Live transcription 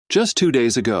Just 2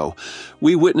 days ago,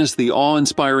 we witnessed the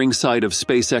awe-inspiring sight of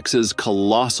SpaceX's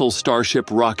colossal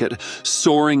Starship rocket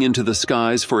soaring into the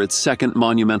skies for its second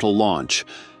monumental launch.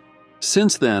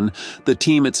 Since then, the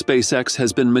team at SpaceX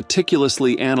has been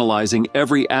meticulously analyzing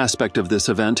every aspect of this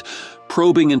event,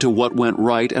 probing into what went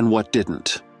right and what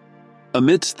didn't.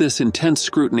 Amidst this intense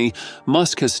scrutiny,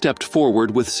 Musk has stepped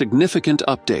forward with significant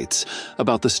updates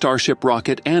about the Starship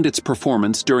rocket and its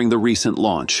performance during the recent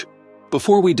launch.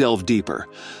 Before we delve deeper,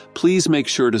 please make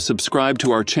sure to subscribe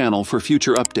to our channel for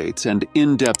future updates and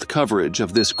in-depth coverage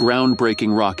of this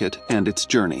groundbreaking rocket and its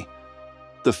journey.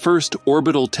 The first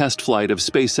orbital test flight of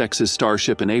SpaceX's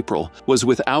Starship in April was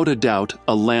without a doubt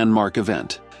a landmark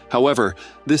event. However,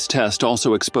 this test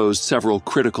also exposed several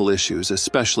critical issues,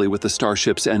 especially with the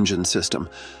Starship's engine system,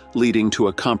 leading to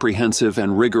a comprehensive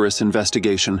and rigorous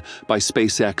investigation by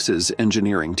SpaceX's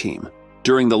engineering team.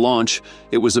 During the launch,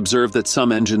 it was observed that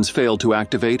some engines failed to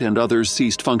activate and others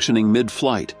ceased functioning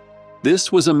mid-flight.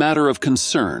 This was a matter of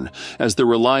concern, as the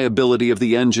reliability of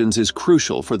the engines is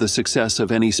crucial for the success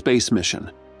of any space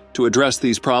mission. To address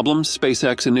these problems,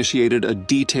 SpaceX initiated a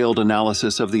detailed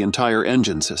analysis of the entire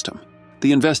engine system.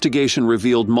 The investigation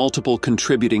revealed multiple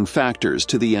contributing factors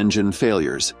to the engine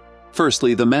failures.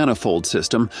 Firstly, the manifold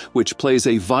system, which plays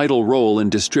a vital role in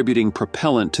distributing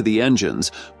propellant to the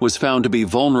engines, was found to be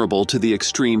vulnerable to the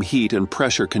extreme heat and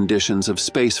pressure conditions of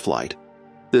spaceflight.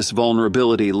 This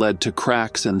vulnerability led to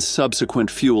cracks and subsequent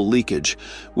fuel leakage,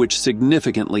 which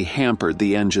significantly hampered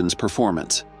the engine's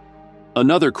performance.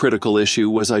 Another critical issue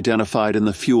was identified in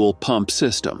the fuel pump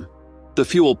system. The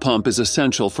fuel pump is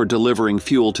essential for delivering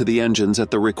fuel to the engines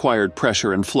at the required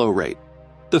pressure and flow rate.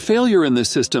 The failure in this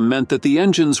system meant that the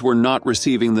engines were not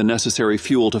receiving the necessary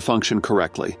fuel to function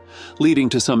correctly, leading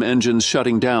to some engines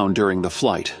shutting down during the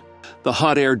flight. The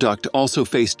hot air duct also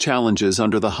faced challenges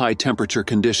under the high temperature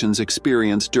conditions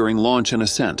experienced during launch and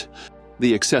ascent.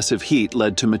 The excessive heat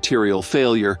led to material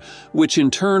failure, which in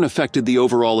turn affected the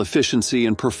overall efficiency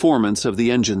and performance of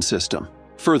the engine system.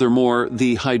 Furthermore,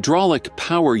 the hydraulic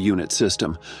power unit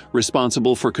system,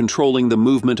 responsible for controlling the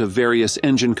movement of various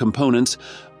engine components,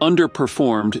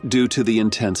 underperformed due to the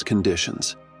intense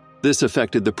conditions. This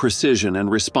affected the precision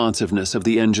and responsiveness of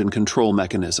the engine control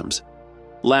mechanisms.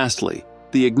 Lastly,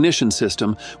 the ignition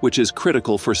system, which is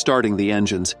critical for starting the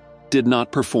engines, did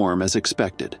not perform as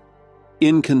expected.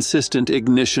 Inconsistent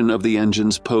ignition of the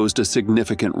engines posed a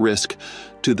significant risk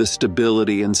to the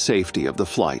stability and safety of the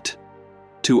flight.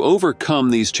 To overcome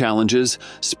these challenges,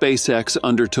 SpaceX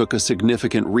undertook a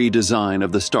significant redesign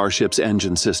of the Starship's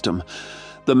engine system.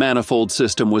 The manifold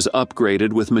system was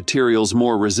upgraded with materials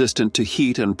more resistant to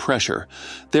heat and pressure,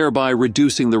 thereby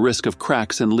reducing the risk of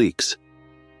cracks and leaks.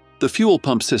 The fuel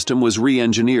pump system was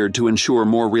re-engineered to ensure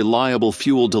more reliable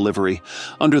fuel delivery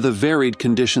under the varied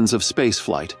conditions of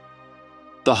spaceflight.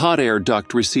 The hot air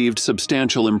duct received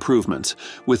substantial improvements,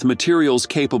 with materials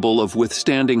capable of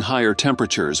withstanding higher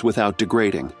temperatures without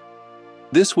degrading.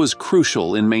 This was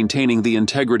crucial in maintaining the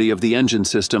integrity of the engine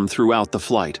system throughout the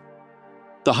flight.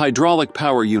 The hydraulic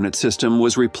power unit system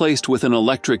was replaced with an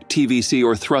electric TVC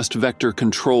or thrust vector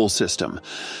control system.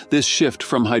 This shift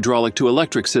from hydraulic to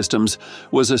electric systems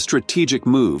was a strategic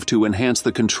move to enhance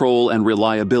the control and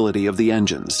reliability of the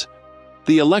engines.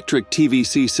 The electric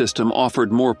TVC system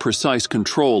offered more precise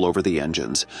control over the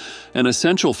engines, an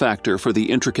essential factor for the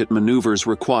intricate maneuvers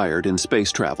required in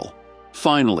space travel.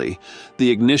 Finally, the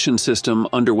ignition system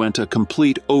underwent a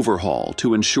complete overhaul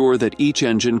to ensure that each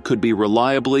engine could be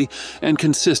reliably and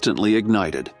consistently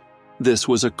ignited. This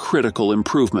was a critical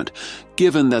improvement,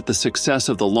 given that the success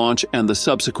of the launch and the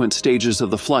subsequent stages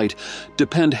of the flight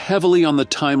depend heavily on the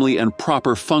timely and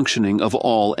proper functioning of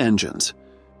all engines.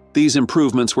 These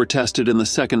improvements were tested in the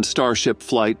second Starship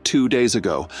flight 2 days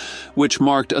ago, which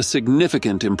marked a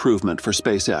significant improvement for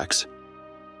SpaceX.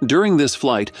 During this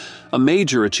flight, a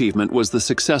major achievement was the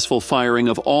successful firing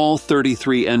of all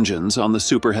 33 engines on the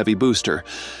Super Heavy booster.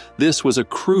 This was a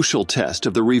crucial test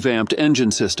of the revamped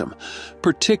engine system,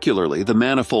 particularly the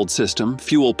manifold system,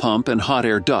 fuel pump, and hot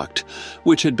air duct,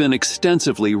 which had been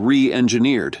extensively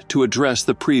re-engineered to address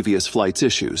the previous flight's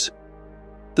issues.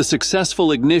 The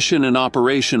successful ignition and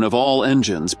operation of all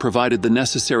engines provided the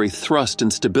necessary thrust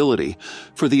and stability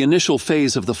for the initial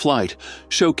phase of the flight,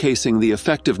 showcasing the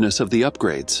effectiveness of the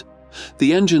upgrades.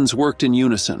 The engines worked in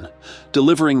unison,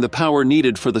 delivering the power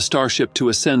needed for the Starship to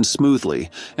ascend smoothly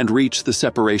and reach the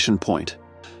separation point.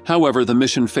 However, the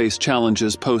mission faced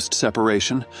challenges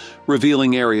post-separation,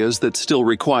 revealing areas that still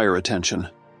require attention.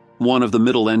 One of the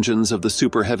middle engines of the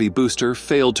Super Heavy booster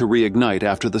failed to reignite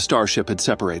after the Starship had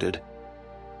separated.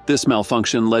 This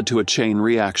malfunction led to a chain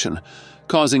reaction,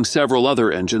 causing several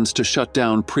other engines to shut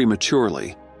down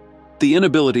prematurely. The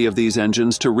inability of these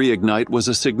engines to reignite was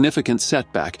a significant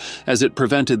setback, as it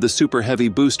prevented the Super Heavy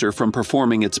booster from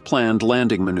performing its planned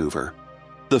landing maneuver.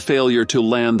 The failure to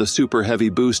land the Super Heavy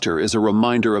booster is a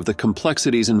reminder of the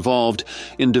complexities involved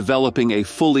in developing a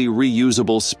fully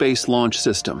reusable space launch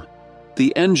system.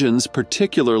 The engines,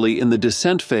 particularly in the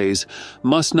descent phase,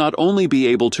 must not only be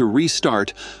able to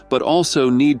restart, but also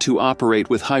need to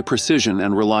operate with high precision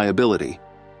and reliability.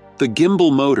 The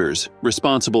gimbal motors,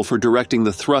 responsible for directing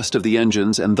the thrust of the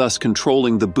engines and thus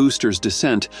controlling the booster's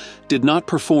descent, did not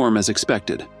perform as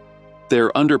expected. Their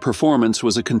underperformance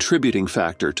was a contributing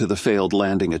factor to the failed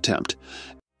landing attempt.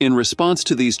 In response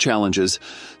to these challenges,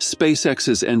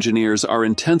 SpaceX's engineers are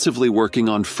intensively working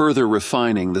on further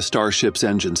refining the Starship's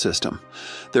engine system.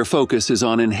 Their focus is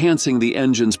on enhancing the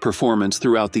engine's performance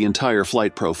throughout the entire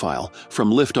flight profile,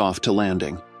 from liftoff to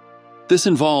landing. This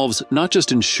involves not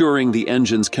just ensuring the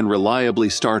engines can reliably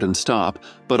start and stop,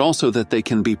 but also that they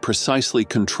can be precisely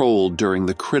controlled during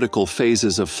the critical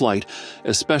phases of flight,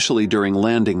 especially during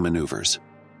landing maneuvers.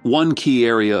 One key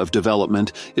area of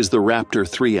development is the Raptor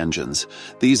 3 engines.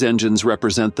 These engines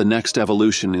represent the next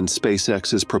evolution in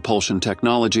SpaceX's propulsion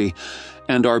technology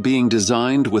and are being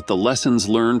designed with the lessons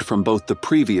learned from both the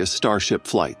previous Starship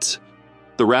flights.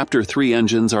 The Raptor 3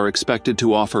 engines are expected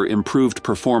to offer improved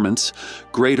performance,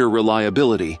 greater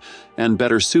reliability, and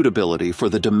better suitability for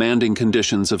the demanding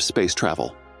conditions of space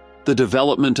travel. The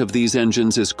development of these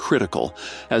engines is critical,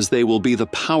 as they will be the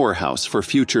powerhouse for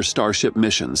future Starship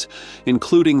missions,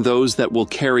 including those that will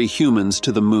carry humans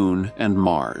to the Moon and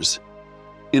Mars.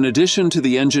 In addition to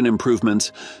the engine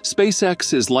improvements,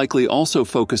 SpaceX is likely also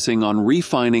focusing on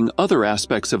refining other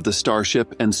aspects of the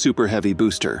Starship and Super Heavy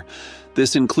booster.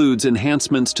 This includes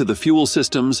enhancements to the fuel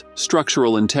systems,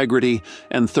 structural integrity,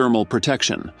 and thermal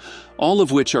protection, all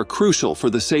of which are crucial for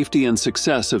the safety and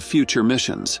success of future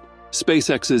missions.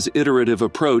 SpaceX's iterative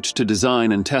approach to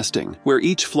design and testing, where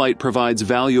each flight provides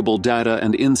valuable data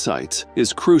and insights,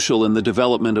 is crucial in the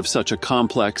development of such a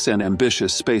complex and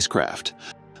ambitious spacecraft.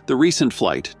 The recent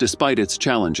flight, despite its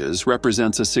challenges,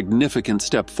 represents a significant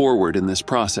step forward in this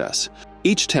process.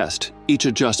 Each test, each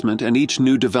adjustment, and each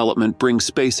new development brings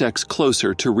SpaceX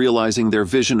closer to realizing their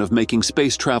vision of making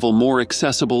space travel more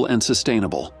accessible and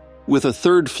sustainable. With a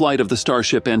third flight of the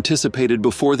Starship anticipated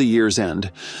before the year's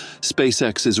end,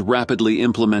 SpaceX is rapidly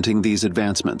implementing these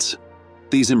advancements.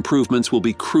 These improvements will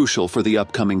be crucial for the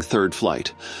upcoming third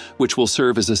flight, which will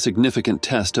serve as a significant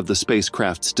test of the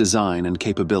spacecraft's design and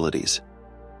capabilities.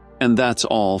 And that's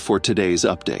all for today's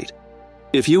update.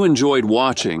 If you enjoyed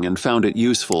watching and found it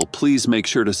useful, please make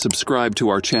sure to subscribe to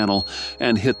our channel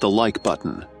and hit the like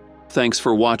button. Thanks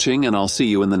for watching, and I'll see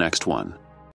you in the next one.